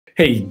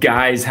Hey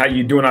guys, how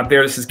you doing out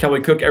there? This is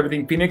Kelly Cook,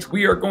 Everything Phoenix.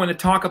 We are going to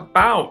talk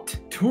about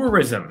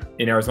tourism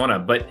in Arizona.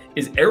 But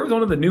is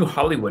Arizona the new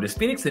Hollywood? Is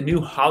Phoenix the new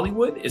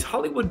Hollywood? Is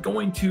Hollywood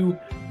going to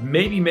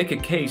maybe make a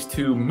case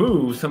to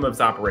move some of its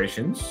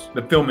operations,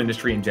 the film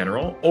industry in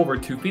general, over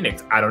to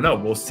Phoenix? I don't know.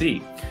 We'll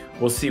see.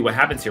 We'll see what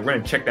happens here. We're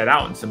going to check that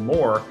out and some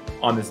more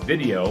on this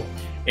video.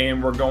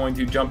 And we're going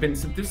to jump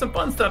into some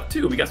fun stuff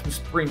too. We got some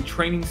spring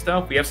training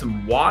stuff. We have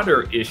some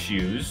water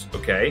issues,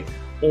 okay?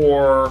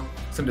 Or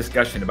some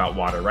discussion about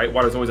water, right?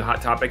 Water is always a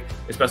hot topic,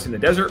 especially in the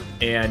desert,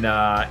 and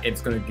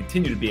it's going to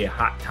continue to be a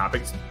hot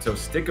topic. So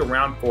stick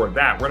around for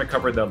that. We're going to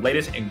cover the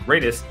latest and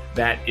greatest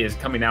that is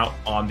coming out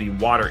on the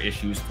water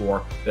issues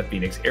for the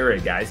Phoenix area,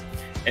 guys.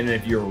 And then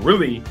if you're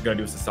really going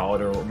to do us a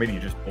solid, or maybe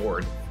you're just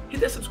bored, hit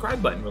that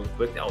subscribe button really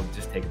quick. That'll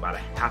just take about a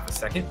half a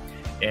second.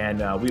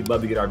 And we'd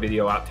love to get our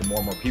video out to more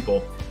and more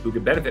people who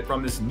could benefit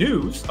from this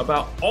news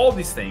about all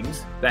these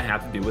things that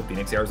have to do with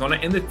Phoenix, Arizona,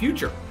 and the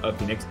future of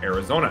Phoenix,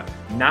 Arizona.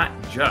 Not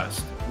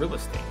just real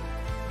estate,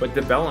 but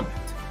development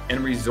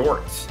and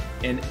resorts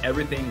and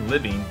everything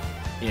living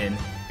in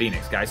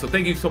Phoenix, guys. So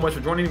thank you so much for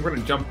joining me. We're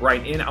going to jump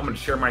right in. I'm going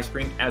to share my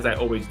screen as I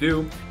always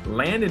do.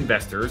 Land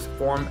investors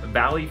form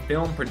Valley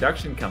Film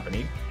Production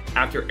Company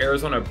after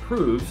Arizona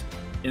approves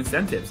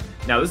incentives.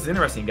 Now, this is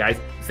interesting, guys.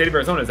 The state of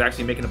Arizona is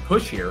actually making a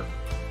push here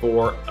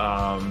for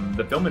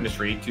the film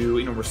industry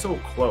to, we're so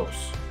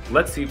close.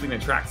 Let's see if we can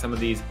attract some of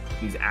these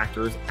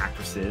actors,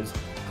 actresses,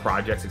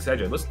 projects,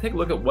 etc. Let's take a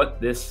look at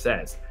what this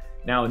says.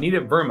 Now, Anita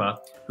Verma,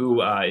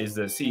 who is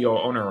the CEO,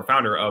 owner, or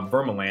founder of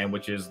Vermaland,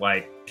 which is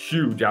like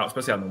huge out,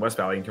 especially out in the West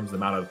Valley in terms of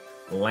the amount of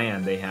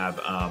land they have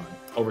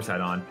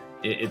oversight on.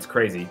 It's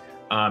crazy.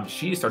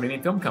 She is starting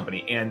a film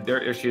company, and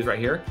there she is right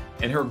here.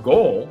 And her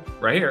goal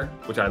right here,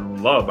 which I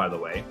love, by the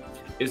way,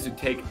 is to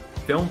take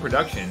film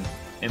production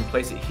and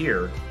place it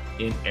here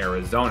in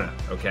Arizona,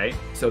 okay?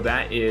 So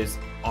that is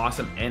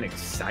awesome and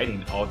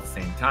exciting all at the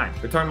same time.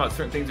 They're talking about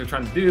certain things they're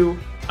trying to do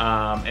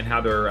and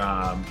how their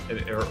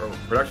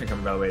production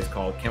company, by the way, is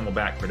called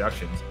Camelback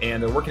Productions.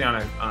 And they're working on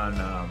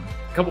a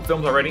couple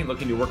films already,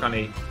 looking to work on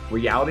a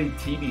reality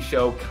TV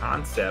show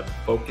concept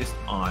focused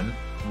on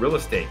real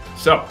estate.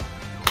 So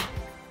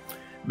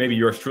maybe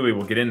yours truly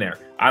will get in there.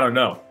 I don't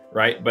know,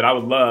 right? But I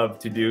would love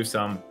to do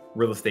some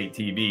real estate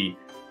TV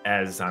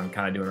as I'm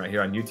kind of doing right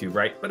here on YouTube,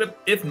 right? But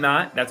if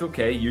not, that's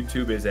okay.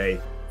 YouTube is a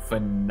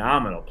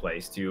phenomenal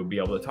place to be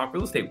able to talk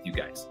real estate with you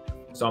guys.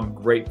 So I'm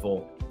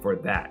grateful for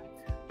that.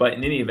 But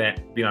in any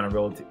event, being on a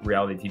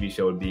reality TV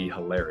show would be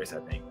hilarious, I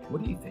think.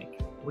 What do you think?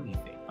 What do you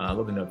think? I'd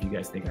love to know if you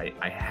guys think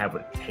I have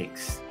what it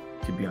takes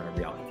to be on a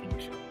reality TV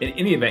show. In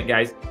any event,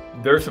 guys,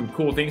 there's some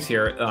cool things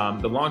here.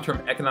 The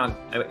long-term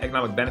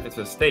economic benefits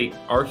of the state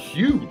are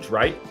huge,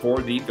 right, for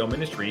the film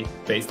industry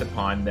based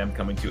upon them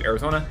coming to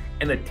Arizona,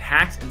 and the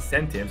tax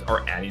incentives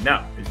are adding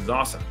up. This is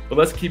awesome. But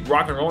let's keep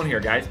rock and rolling here,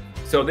 guys.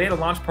 So they had a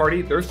launch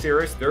party. They're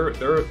serious.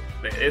 There's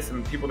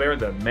some people there.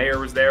 The mayor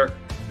was there.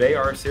 They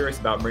are serious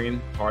about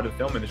bringing part of the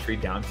film industry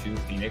down to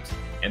Phoenix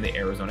and the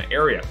Arizona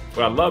area.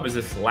 What I love is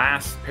this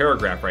last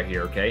paragraph right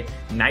here, okay?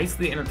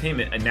 Nicely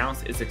Entertainment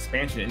announced its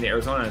expansion into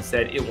Arizona and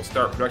said it will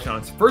start production on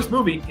its first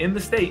movie in the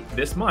state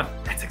this month.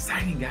 That's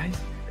exciting, guys.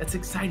 That's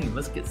exciting.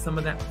 Let's get some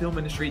of that film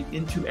industry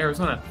into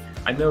Arizona.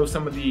 I know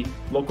some of the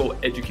local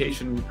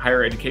education,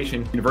 higher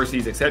education,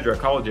 universities, etc.,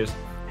 colleges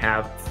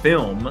have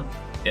film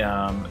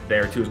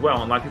there too as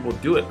well. And a lot of people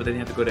do it, but then they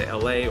have to go to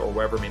LA or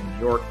wherever, maybe New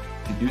York,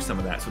 to do some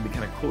of that. So it'd be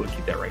kind of cool to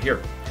keep that right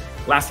here.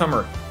 Last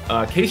summer,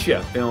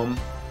 Acacia Film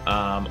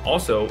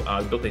also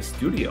built a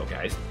studio,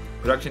 guys,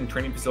 production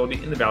training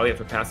facility in the Valley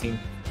after passing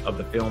of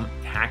the film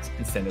tax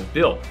incentive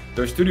bill.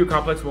 Their studio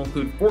complex will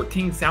include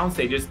 14 sound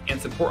stages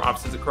and support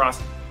offices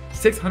across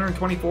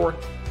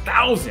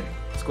 624,000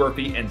 square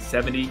feet and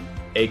 70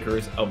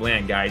 acres of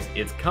land, guys.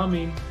 It's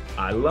coming.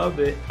 I love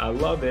it. I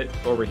love it.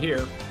 Over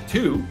here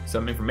to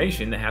some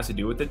information that has to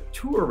do with the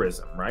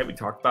tourism, right? We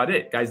talked about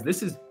it. Guys,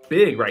 this is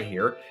big right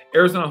here.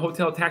 Arizona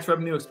hotel tax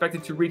revenue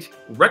expected to reach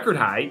record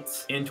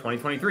heights in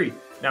 2023.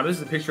 Now, this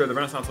is a picture of the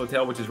Renaissance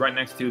Hotel, which is right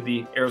next to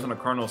the Arizona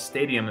Cardinals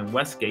Stadium in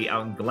Westgate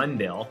out in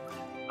Glendale,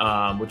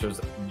 which was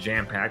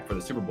jam-packed for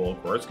the Super Bowl,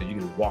 of course, because you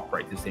could walk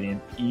right to the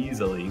stadium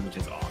easily, which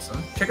is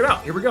awesome. Check it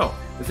out. Here we go.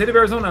 The state of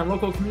Arizona and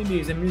local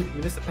communities and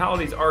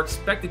municipalities are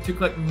expected to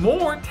collect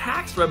more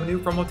tax revenue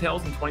from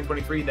hotels in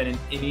 2023 than in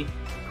any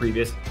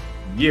previous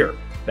year.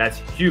 That's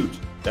huge.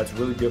 That's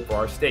really good for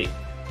our state.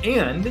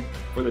 And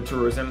for the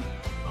tourism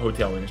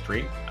hotel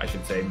industry, I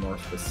should say more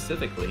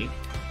specifically,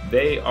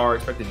 they are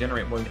expected to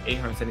generate more than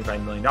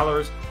 $875 million.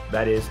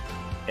 That is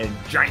a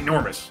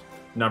ginormous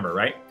number,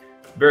 right?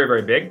 Very,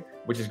 very big,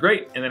 which is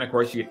great. And then, of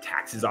course, you get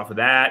taxes off of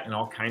that and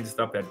all kinds of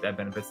stuff that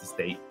benefits the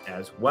state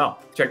as well.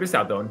 Check this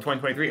out, though. In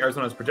 2023,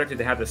 Arizona is projected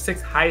to have the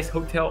 6th highest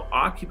hotel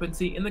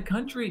occupancy in the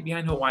country,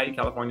 behind Hawaii,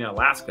 California,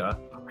 Alaska.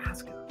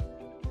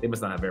 They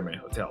must not have very many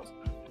hotels,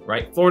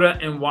 right? Florida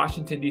and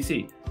Washington,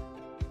 D.C.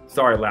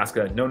 Sorry,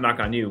 Alaska, no knock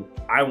on you.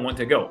 I want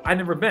to go. I've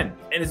never been,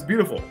 and it's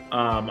beautiful.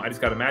 I just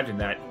got to imagine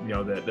that,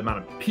 the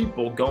amount of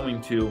people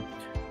going to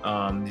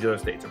These other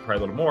states are probably a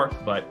little more,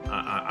 but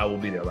I will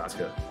be there,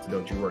 Alaska. So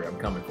don't you worry. I'm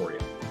coming for you.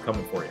 I'm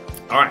coming for you.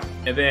 All right.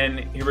 And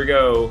then here we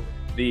go.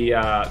 They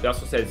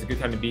also said it's a good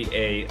time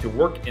to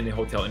work in the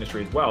hotel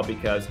industry as well,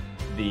 because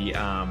the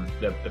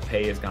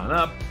pay has gone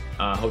up.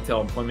 Hotel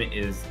employment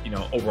is,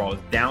 overall is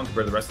down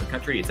compared to the rest of the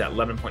country. It's at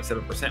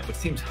 11.7%, which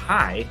seems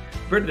high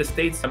compared to the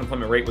state's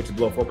unemployment rate, which is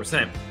below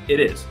 4%. It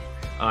is.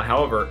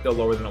 However, still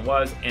lower than it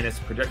was, and it's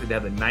projected to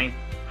have the 9th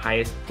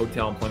highest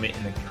hotel employment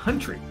in the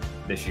country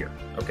this year.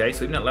 Okay,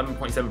 so even at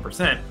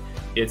 11.7%,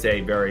 it's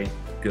a very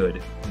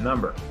good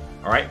number.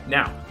 All right,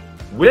 now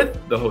with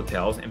the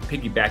hotels and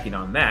piggybacking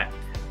on that,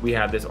 we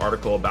have this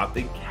article about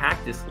the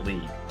Cactus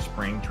League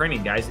spring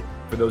training. Guys,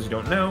 for those who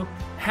don't know,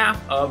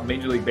 half of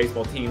Major League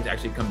Baseball teams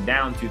actually come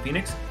down to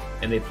Phoenix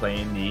and they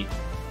play in the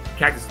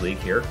Cactus League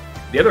here.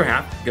 The other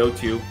half go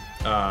to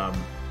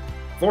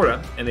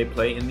Florida and they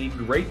play in the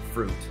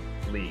Grapefruit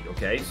League.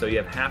 Okay, so you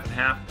have half and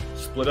half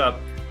split up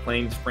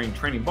playing spring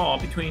training ball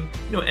between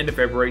end of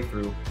February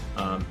through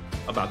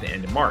about the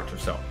end of March or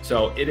so.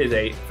 So it is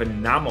a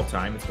phenomenal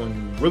time. It's going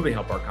to really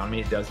help our economy.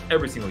 It does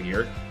every single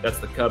year. That's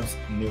the Cubs'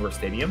 newer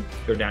stadium.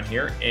 They're down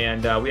here.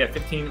 And we have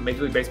 15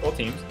 Major League Baseball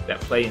teams that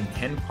play in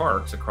 10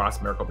 parks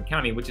across Maricopa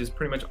County, which is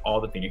pretty much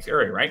all the Phoenix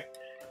area, right?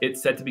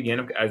 It's set to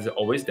begin, as it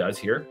always does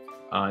here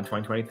in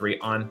 2023,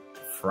 on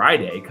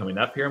Friday coming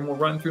up here, and we'll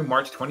run through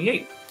March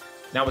 28th.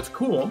 Now, what's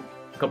cool,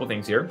 a couple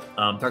things here.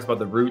 Talks about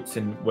the roots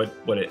and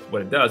what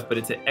it does, but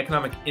it's an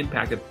economic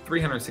impact of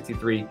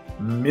 $363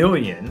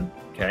 million,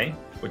 okay,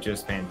 which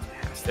is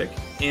fantastic.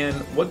 And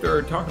what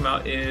they're talking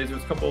about is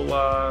there's a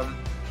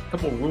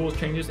couple rules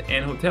changes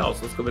and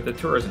hotels. Let's go with the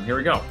tourism. Here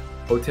we go.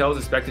 Hotels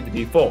expected to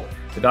be full.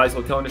 The Valley's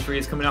hotel industry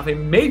is coming off a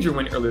major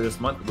win earlier this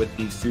month with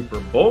the Super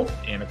Bowl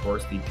and, of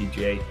course, the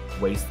PGA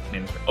Waste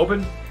Management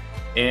Open.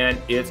 And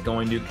it's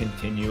going to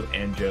continue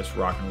and just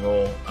rock and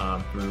roll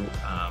through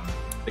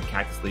the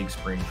Cactus League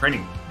spring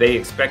training. They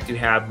expect to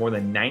have more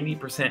than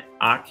 90%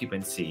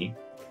 occupancy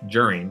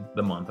during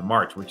the month of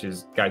March, which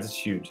is, guys, it's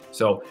huge.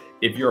 So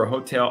if you're a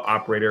hotel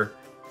operator,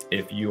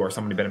 if you are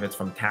someone who benefits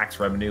from tax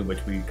revenue,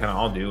 which we kind of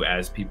all do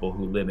as people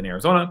who live in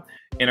Arizona,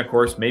 and of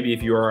course, maybe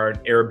if you are an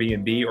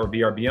Airbnb or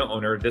VRBO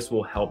owner, this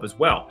will help as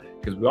well,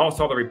 because we all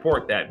saw the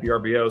report that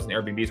VRBOs and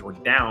Airbnbs were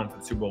down for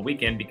the Super Bowl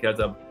weekend because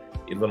of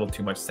a little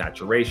too much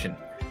saturation.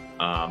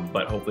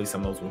 But hopefully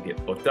some of those will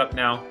get booked up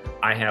now.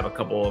 I have a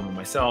couple of them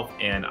myself,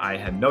 and I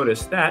have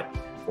noticed that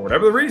for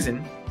whatever the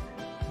reason,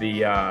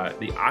 the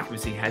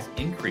occupancy has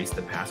increased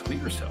the past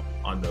week or so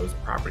on those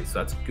properties. So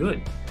that's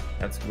good.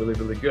 That's really,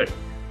 really good.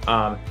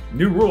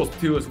 New rules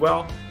too as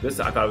well. This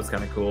I thought was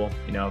kind of cool.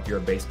 If you're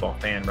a baseball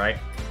fan, right?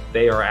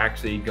 They are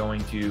actually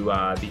going to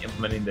be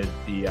implementing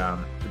the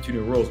two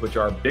new rules, which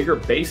are bigger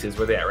bases.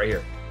 Where they at right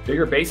here?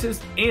 Bigger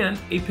bases and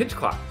a pitch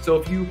clock. So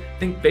if you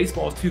think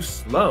baseball is too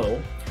slow,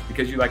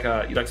 because you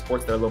like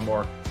sports that are a little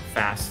more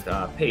fast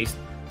paced,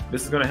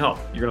 this is going to help.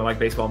 You're going to like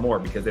baseball more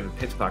because they have a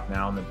pitch clock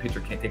now, and the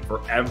pitcher can't take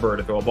forever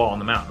to throw a ball on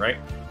the mound, right?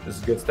 This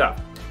is good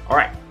stuff. All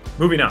right,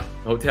 moving on.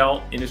 The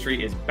hotel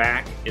industry is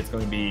back. It's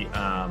going to be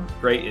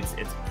great. It's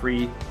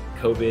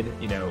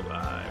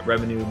pre-COVID,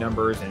 revenue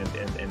numbers, and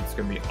it's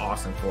going to be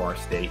awesome for our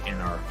state and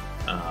our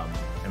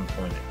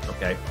employment.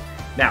 Okay.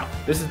 Now,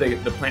 this is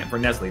the plant for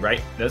Nestle,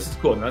 right? This is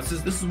cool. Now, this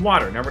is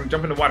water. Now we're going to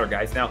jump into water,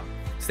 guys. Now,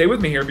 stay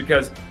with me here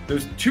because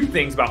there's two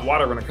things about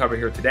water we're going to cover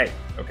here today,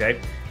 okay?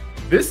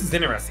 This is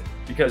interesting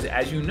because,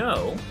 as you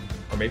know,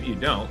 or maybe you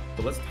don't,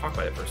 but let's talk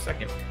about it for a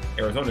second.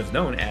 Arizona is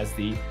known as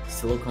the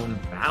Silicon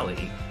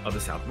Valley of the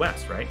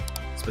Southwest, right?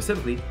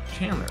 Specifically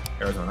Chandler,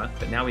 Arizona,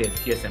 but now we have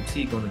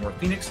TSMC going to North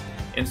Phoenix,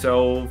 and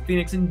so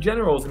Phoenix in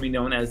general is going to be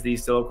known as the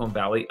Silicon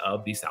Valley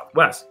of the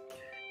Southwest.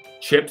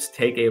 Chips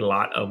take a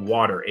lot of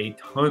water, a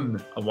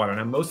ton of water.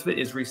 Now, most of it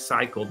is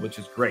recycled, which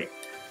is great.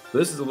 So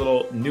this is a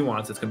little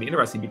nuance that's going to be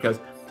interesting because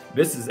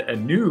this is a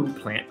new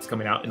plant that's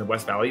coming out in the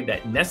West Valley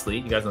that Nestle,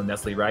 you guys know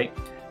Nestle, right?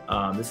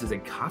 This is a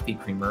coffee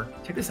creamer.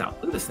 Check this out.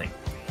 Look at this thing.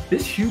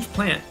 This huge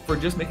plant for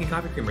just making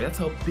coffee creamer. That's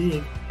how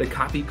big the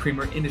coffee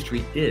creamer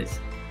industry is.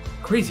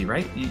 Crazy,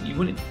 right? You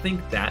wouldn't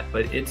think that,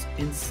 but it's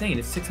insane.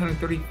 It's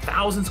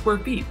 630,000 square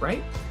feet,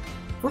 right?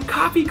 For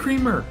coffee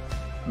creamer.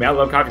 I mean, I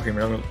love coffee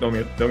creamer, don't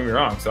get me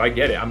wrong. So I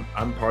get it.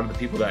 I'm part of the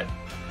people that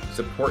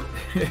support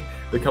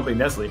the company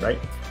Nestle, right?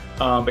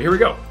 But here we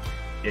go.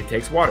 It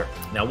takes water.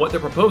 Now, what they're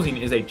proposing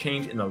is a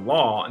change in the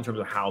law in terms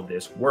of how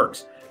this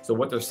works. So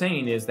what they're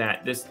saying is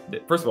that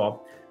first of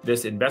all,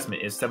 this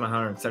investment is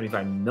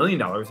 $775 million.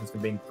 It's going to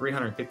bring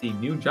 350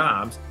 new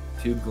jobs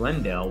to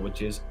Glendale,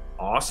 which is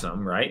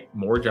awesome, right?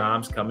 More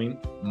jobs coming,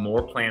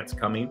 more plants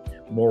coming,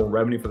 more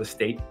revenue for the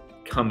state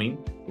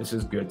coming. This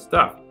is good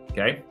stuff,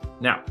 okay?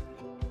 Now,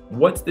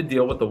 what's the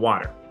deal with the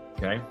water,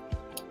 okay?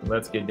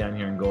 Let's get down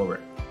here and go over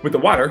it. With the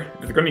water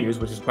that they're going to use,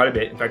 which is quite a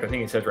bit, in fact, I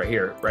think it says right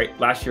here, right?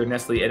 Last year,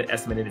 Nestle had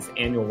estimated its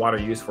annual water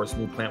use for its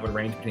new plant would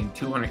range between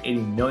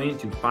 280 million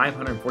to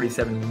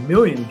 547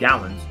 million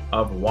gallons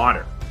of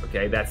water.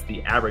 Okay, that's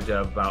the average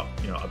of about,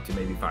 up to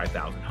maybe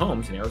 5,000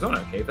 homes in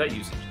Arizona, okay, for that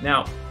usage.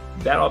 Now,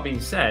 that all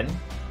being said,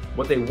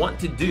 what they want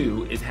to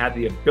do is have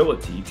the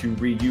ability to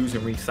reuse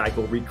and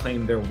recycle,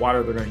 reclaim their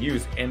water they're going to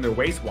use and their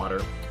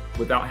wastewater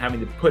without having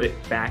to put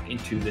it back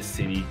into the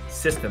city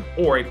system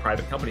or a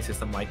private company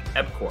system like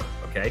EPCOR,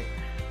 okay?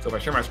 So if I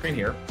share my screen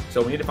here,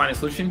 so we need to find a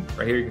solution.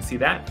 Right here, you can see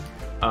that.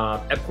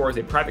 EPCOR is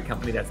a private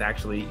company that's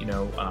actually,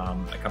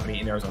 a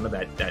company in Arizona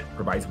that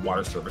provides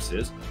water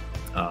services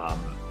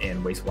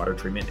and wastewater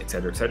treatment, et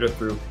cetera,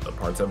 through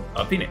parts of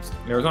Phoenix,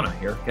 in Arizona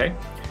here, okay?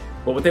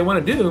 But what they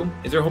want to do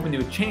is they're hoping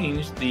to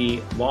change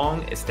the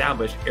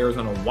long-established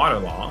Arizona water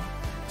law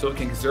so it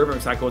can conserve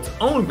and recycle its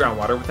own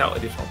groundwater without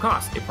additional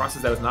costs, a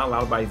process that is not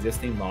allowed by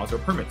existing laws or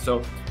permits.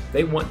 So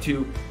they want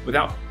to,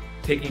 without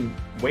taking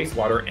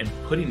wastewater and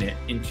putting it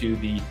into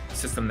the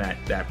system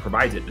that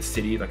provides it, the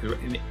city, like, I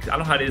don't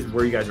know how it is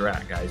where you guys are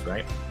at, guys,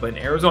 right? But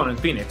in Arizona and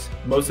Phoenix,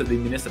 most of the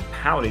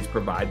municipalities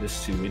provide the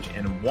sewage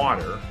and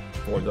water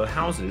for the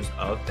houses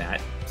of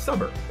that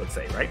suburb, let's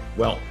say, right?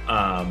 Well,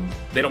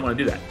 they don't want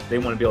to do that. They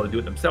want to be able to do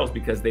it themselves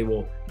because they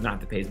will not have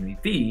to pay as many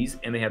fees,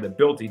 and they have the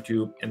ability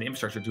to, and the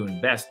infrastructure to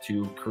invest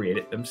to create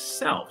it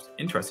themselves.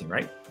 Interesting,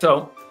 right?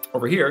 So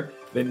over here,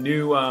 the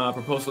new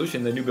proposed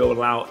solution, the new bill would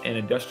allow an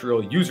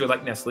industrial user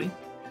like Nestle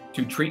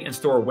to treat and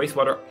store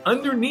wastewater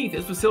underneath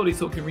its facility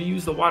so it can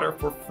reuse the water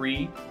for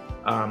free,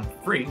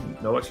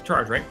 no extra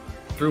charge, right?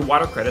 Through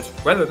water credits,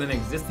 rather than the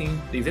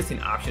existing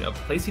option of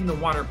placing the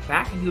water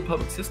back into the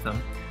public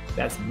system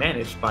that's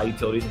managed by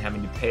utilities and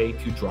having to pay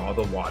to draw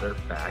the water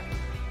back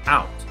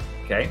out,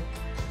 okay?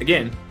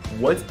 Again,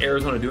 what's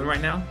Arizona doing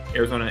right now?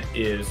 Arizona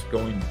is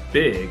going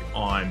big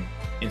on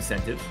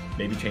incentives,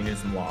 maybe changing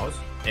some laws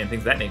and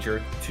things of that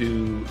nature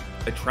to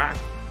attract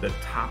the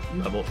top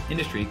level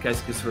industry, because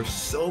for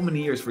so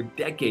many years, for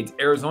decades,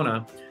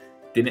 Arizona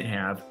didn't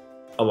have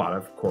a lot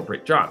of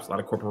corporate jobs, a lot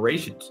of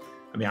corporations.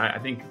 I mean, I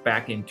think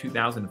back in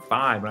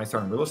 2005, when I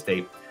started in real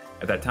estate,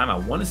 at that time, I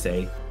want to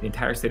say the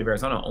entire state of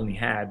Arizona only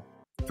had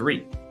 3,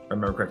 if I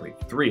remember correctly,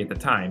 3 at the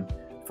time,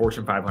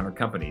 Fortune 500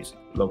 companies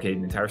located in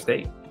the entire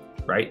state,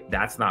 right?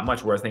 That's not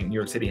much, whereas I think New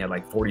York City had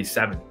like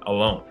 47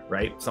 alone,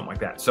 right? Something like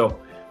that. So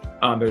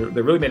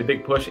they really made a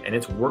big push, and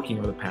it's working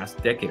over the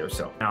past decade or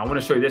so. Now, I want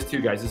to show you this too,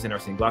 guys. This is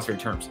interesting, glossary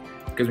terms.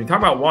 Because when we talk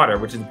about water,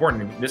 which is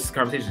important, this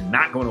conversation is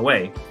not going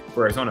away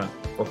for Arizona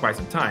for quite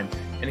some time.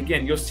 And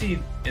again, you'll see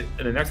in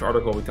the next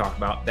article we talk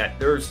about that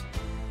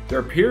there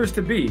appears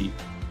to be,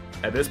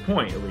 at this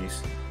point at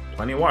least,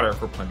 plenty of water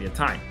for plenty of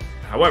time.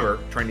 However,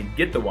 trying to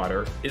get the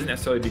water isn't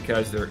necessarily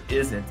because there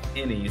isn't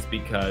any, it's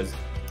because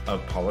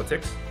of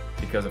politics,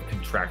 because of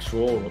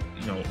contractual,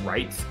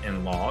 rights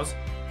and laws,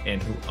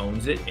 and who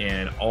owns it,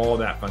 and all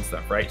that fun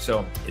stuff, right?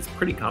 So it's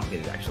pretty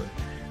complicated, actually.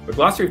 But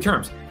glossary of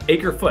terms,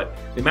 acre foot,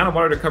 the amount of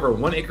water to cover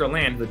 1 acre of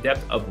land to the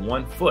depth of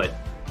 1 foot,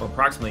 or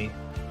approximately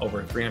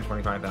over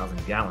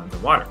 325,000 gallons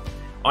of water.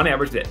 On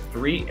average, that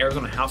 3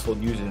 Arizona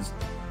household uses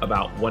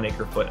about 1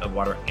 acre foot of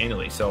water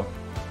annually. So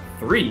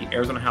 3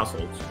 Arizona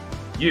households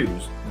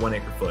use 1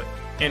 acre foot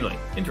annually.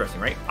 Interesting,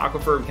 right?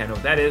 Aquifer, we kind of know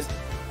what that is.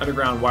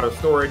 Underground water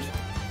storage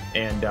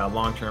and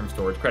long-term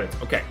storage credits.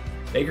 Okay,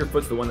 the acre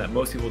foot's the one that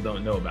most people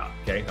don't know about,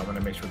 okay? I want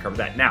to make sure we cover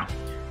that. Now,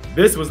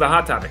 this was the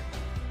hot topic.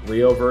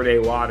 Rio Verde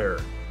water,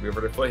 Rio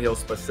Verde foothills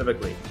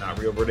specifically, not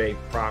Rio Verde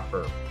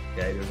proper,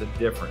 okay? There's a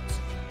difference.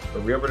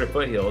 But Rio Verde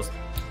foothills,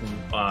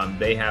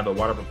 they have a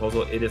water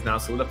proposal. It is now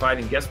solidified,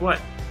 and guess what?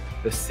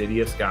 The city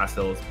of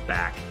Scottsdale is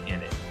back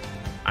in it.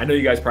 I know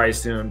you guys probably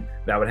assumed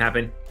that would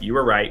happen. You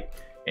were right.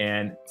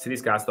 And City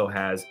of Scottsdale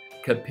has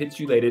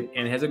capitulated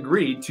and has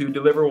agreed to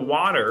deliver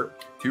water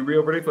to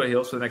Rio Verde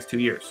foothills for the next 2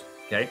 years,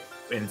 okay?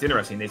 And it's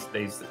interesting,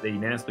 they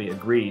unanimously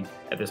agreed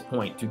at this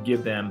point to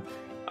give them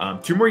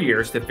 2 more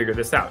years to figure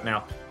this out.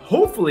 Now,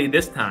 hopefully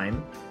this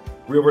time,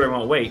 Rio Verde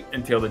won't wait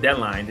until the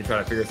deadline to try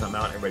to figure something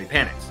out and everybody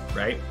panics,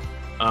 right?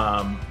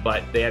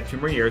 But they have 2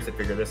 more years to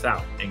figure this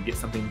out and get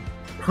something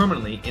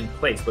permanently in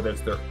place, whether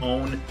it's their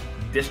own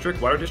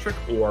district, water district,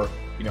 or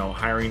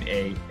hiring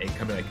a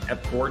company like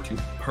EPCOR to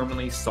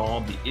permanently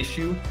solve the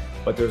issue.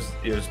 But there's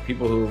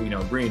people who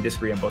agree and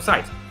disagree on both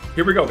sides.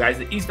 Here we go, guys.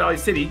 The East Valley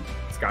City,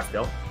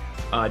 Scottsdale,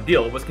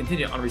 deal was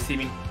contingent on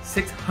receiving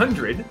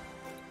 600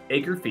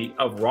 acre-feet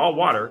of raw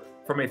water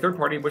from a third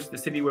party, which the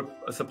city would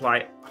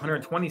supply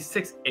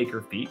 126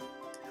 acre-feet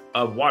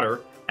of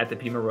water at the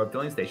Pima Road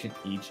filling station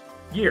each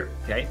year,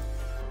 okay?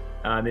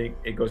 Then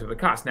it goes with the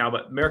cost. Now,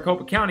 but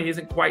Maricopa County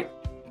isn't quite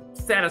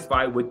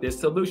satisfied with this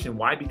solution.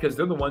 Why? Because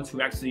they're the ones who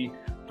actually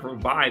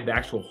provide the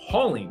actual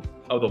hauling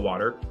of the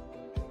water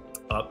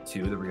up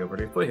to the Rio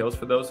Verde foothills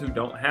for those who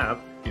don't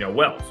have,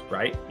 wells,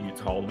 right? You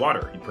haul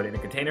water, you put it in a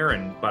container,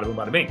 and bada boom,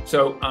 bada bing.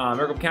 So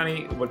Maricopa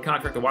County would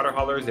contract the water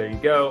haulers. There you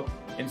go.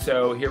 And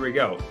so here we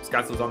go.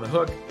 Scottsdale's on the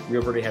hook.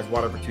 Rio Verde has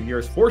water for 2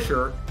 years for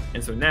sure.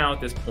 And so now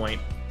at this point,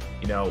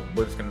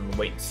 we're just going to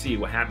wait and see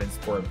what happens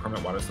for a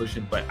permanent water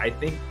solution. But I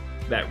think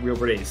that Rio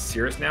Verde is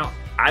serious now.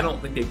 I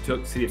don't think they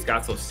took City of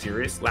Scottsdale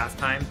serious last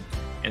time.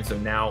 And so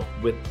now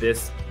with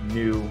this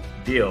new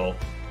deal,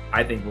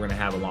 I think we're going to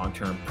have a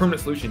long-term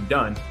permanent solution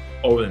done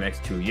over the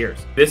next 2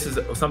 years. This is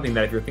something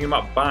that if you're thinking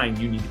about buying,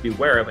 you need to be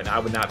aware of, and I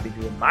would not be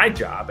doing my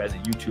job as a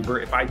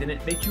YouTuber if I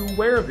didn't make you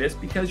aware of this,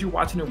 because you're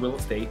watching a real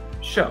estate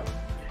show.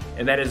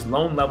 And that is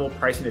loan level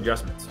pricing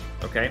adjustments,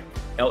 okay?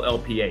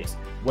 LLPAs.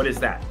 What is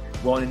that?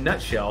 Well, in a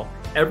nutshell,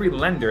 every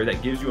lender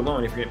that gives you a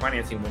loan, if you're getting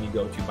financing when you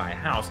go to buy a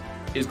house,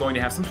 is going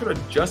to have some sort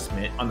of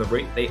adjustment on the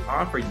rate they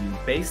offer you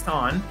based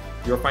on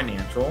your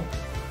financial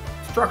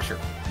structure,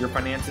 your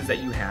finances that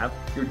you have,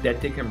 your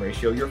debt to income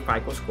ratio, your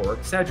FICO score,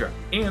 etc.,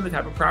 and the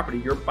type of property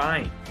you're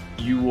buying.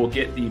 You will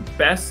get the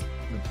best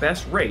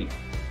rate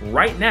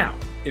right now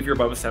if you're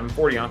above a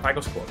 740 on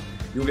FICO score.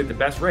 You'll get the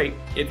best rate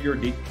if you're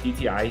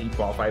DTI, you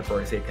qualify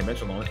for, say, a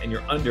conventional loan, and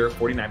you're under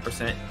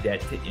 49%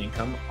 debt to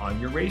income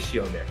on your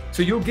ratio there.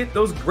 So you'll get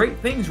those great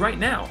things right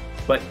now.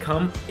 But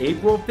come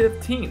April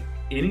 15th,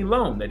 any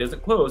loan that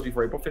doesn't close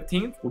before April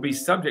 15th will be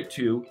subject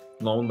to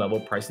loan level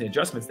pricing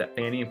adjustments that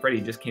Fannie and Freddie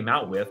just came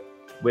out with,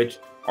 which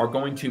are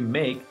going to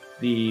make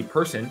the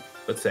person,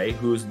 let's say,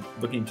 who's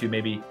looking to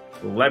maybe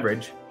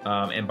leverage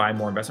and buy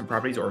more investment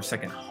properties or a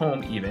second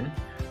home even,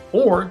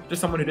 or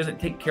just someone who doesn't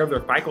take care of their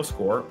FICO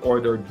score or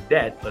their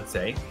debt, let's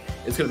say,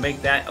 it's going to make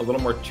that a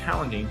little more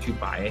challenging to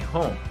buy a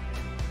home.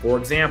 For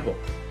example,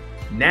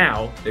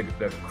 now the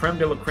creme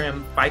de la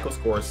creme FICO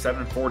score is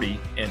 740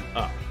 and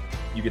up.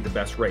 You get the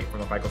best rate from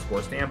a FICO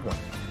score standpoint.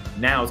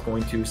 Now it's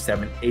going to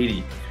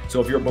 780.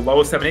 So if you're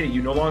below 780,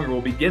 you no longer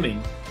will be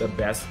giving the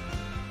best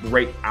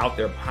rate out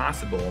there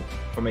possible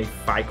from a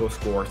FICO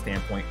score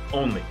standpoint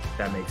only, if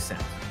that makes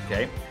sense,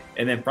 okay?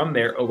 And then from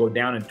there, it'll go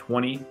down in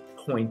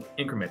 20-point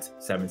increments,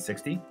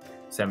 760,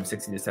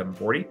 760 to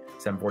 740,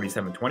 740 to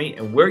 720,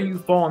 and where you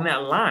fall on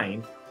that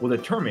line will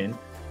determine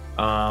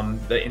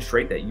the interest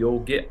rate that you'll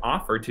get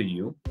offered to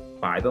you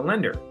by the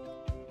lender.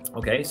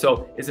 Okay,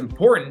 so it's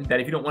important that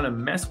if you don't want to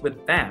mess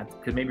with that,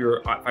 because maybe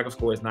your FICO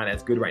score is not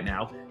as good right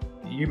now,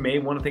 you may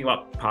want to think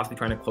about possibly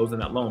trying to close on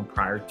that loan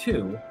prior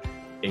to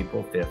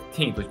April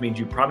 15th, which means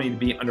you probably need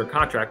to be under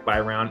contract by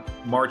around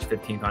March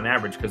 15th on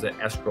average, because the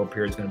escrow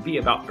period is going to be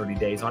about 30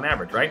 days on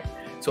average, right?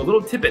 So a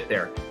little tidbit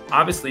there.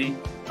 Obviously,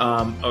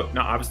 not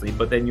obviously,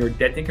 but then your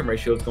debt to income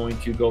ratio is going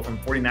to go from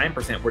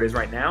 49%, where it is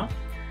right now,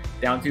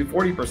 down to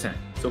 40%.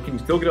 So can you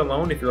still get a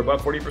loan if you're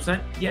above 40%?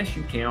 Yes,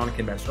 you can on a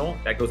conventional.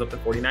 That goes up to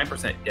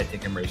 49% debt to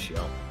income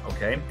ratio,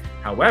 okay?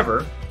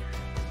 However,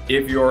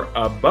 if you're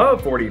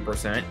above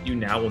 40%, you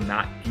now will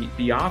not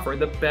be offered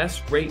the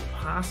best rate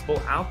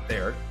possible out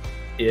there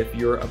if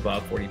you're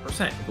above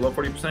 40%. If below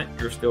 40%,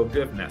 you're still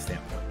good from that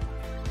standpoint.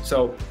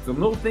 So the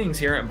little things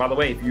here, and by the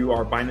way, if you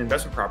are buying an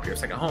investment property or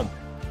second home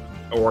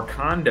or a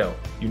condo,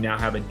 you now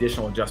have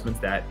additional adjustments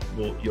that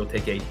you'll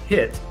take a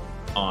hit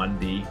on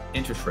the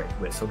interest rate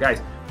with. So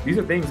guys, these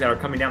are things that are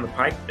coming down the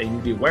pike that you need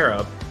to be aware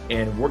of,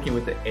 and working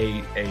with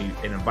an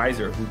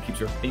advisor who keeps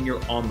your finger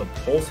on the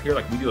pulse here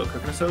like we do at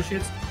Cook &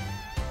 Associates,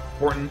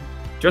 important,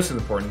 just as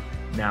important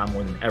now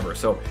more than ever.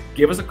 So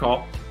give us a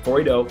call,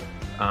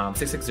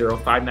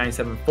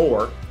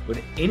 480-660-5974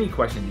 with any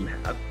questions you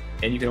have,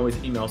 and you can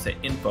always email us at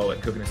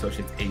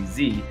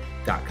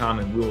info@cookandassociatesaz.com,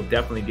 and we will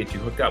definitely get you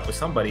hooked up with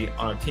somebody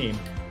on a team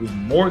who's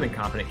more than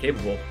competent,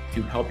 capable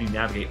to help you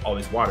navigate all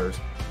these waters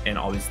and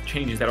all these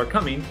changes that are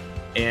coming.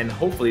 And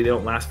hopefully they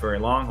don't last very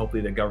long.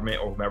 Hopefully the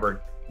government or whomever,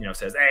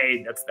 says,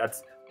 hey,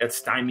 that's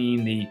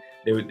stymieing the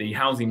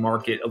housing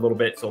market a little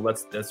bit, so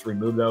let's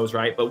remove those,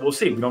 right? But we'll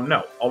see. We don't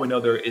know. All we know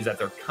is that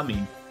they're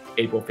coming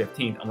April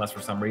 15th, unless for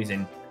some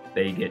reason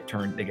they get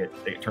turned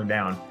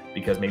down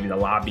because maybe the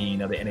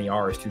lobbying of the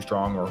NAR is too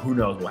strong, or who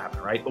knows what will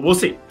happen, right? But we'll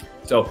see.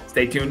 So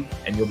stay tuned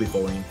and you'll be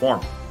fully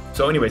informed.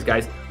 So anyways,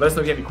 guys, let us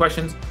know if you have any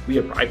questions.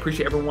 I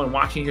appreciate everyone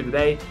watching here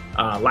today.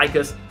 Like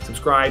us,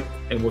 subscribe,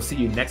 and we'll see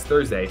you next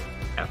Thursday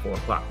at 4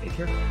 o'clock. Take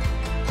care.